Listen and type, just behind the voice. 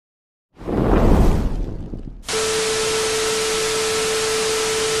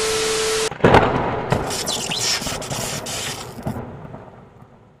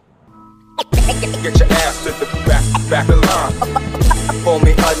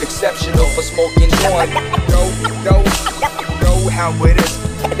unexceptional for smoking joint. Know how it is.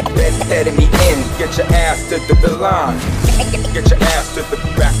 Letting me in. Get your ass to the line. Get your ass to the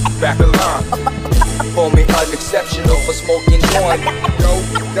back of the line. For me unexceptional for smoking joint.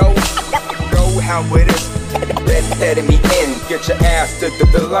 Know how it is. Letting me in. Get your ass to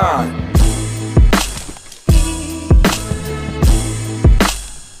the line.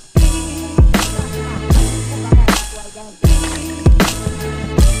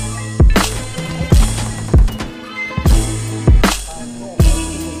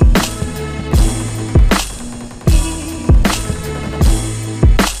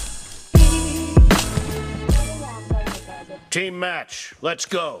 Team match, let's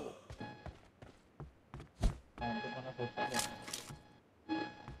go.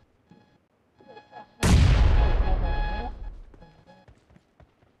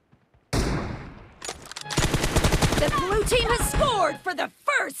 The blue team has scored for the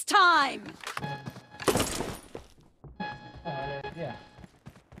first time!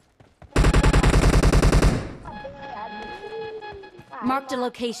 Marked a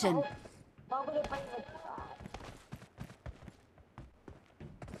location.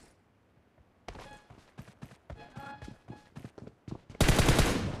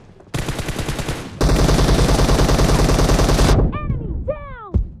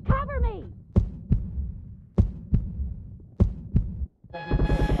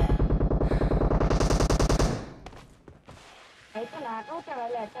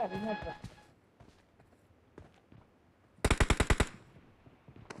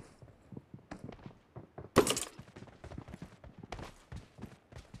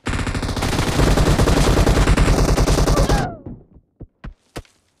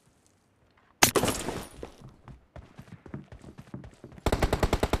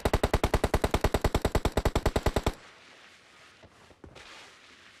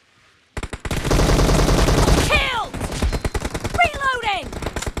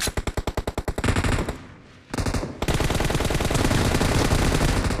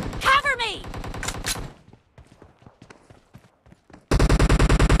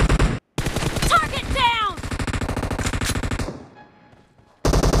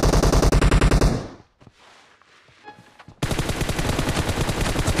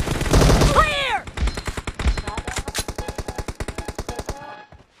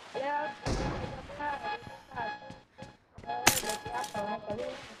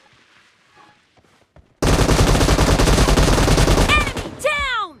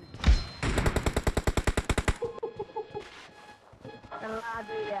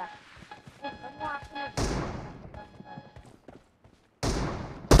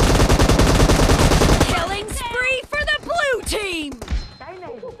 Killing spree for the blue team!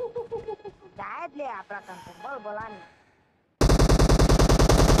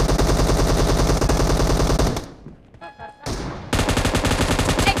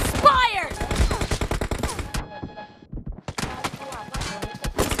 Expired!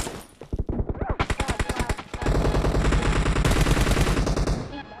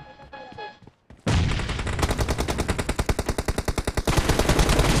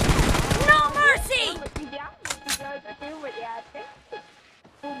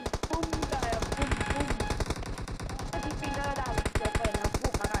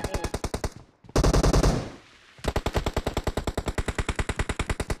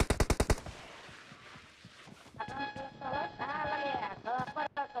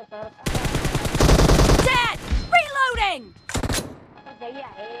 Dead! Reloading!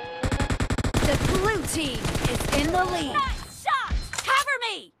 The blue team is in the lead. Nice shot! Cover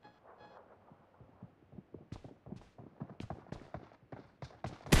me!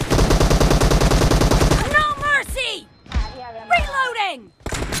 No mercy! Reloading!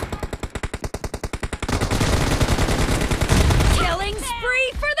 Killing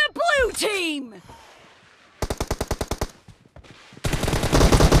spree for the blue team!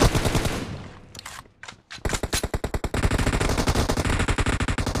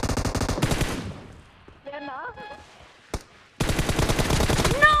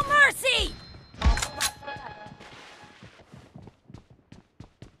 No mercy!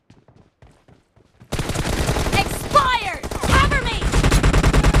 Expired! Cover me!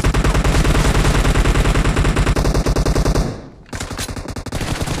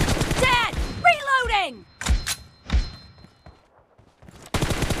 Dead! Reload!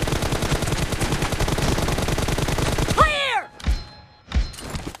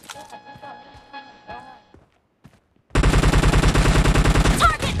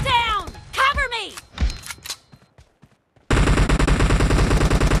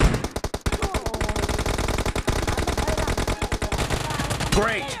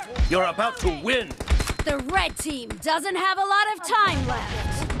 Great! You're about to win! The red team doesn't have a lot of time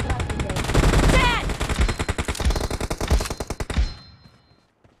left. Dead!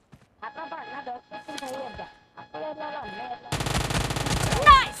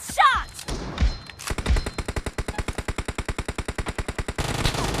 Nice shot!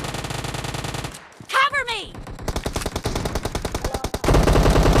 Cover me!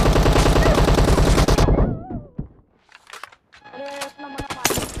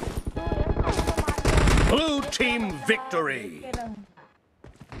 Blue team victory!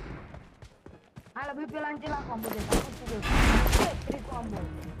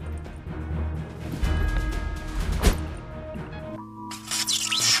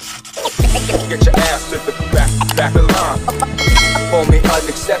 Get your ass to the back of the line. Call me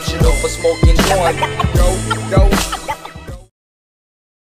unexceptional for smoking joint. Yo,